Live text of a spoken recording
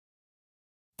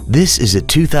This is a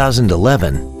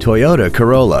 2011 Toyota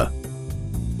Corolla.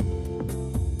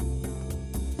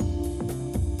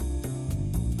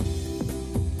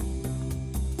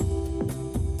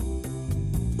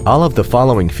 All of the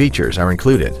following features are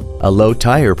included: a low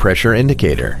tire pressure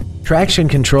indicator, traction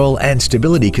control and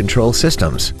stability control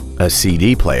systems, a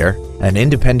CD player, an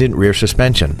independent rear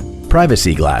suspension,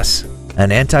 privacy glass,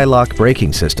 an anti-lock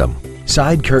braking system,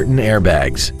 side curtain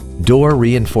airbags, door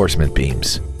reinforcement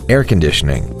beams, air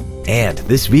conditioning, and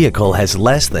this vehicle has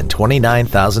less than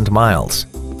 29,000 miles.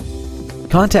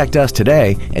 Contact us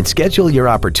today and schedule your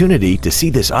opportunity to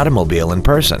see this automobile in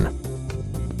person.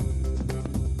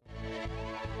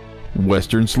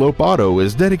 Western Slope Auto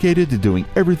is dedicated to doing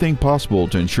everything possible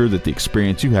to ensure that the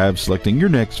experience you have selecting your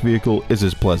next vehicle is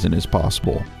as pleasant as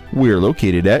possible. We are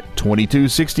located at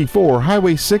 2264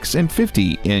 Highway 6 and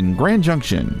 50 in Grand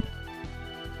Junction.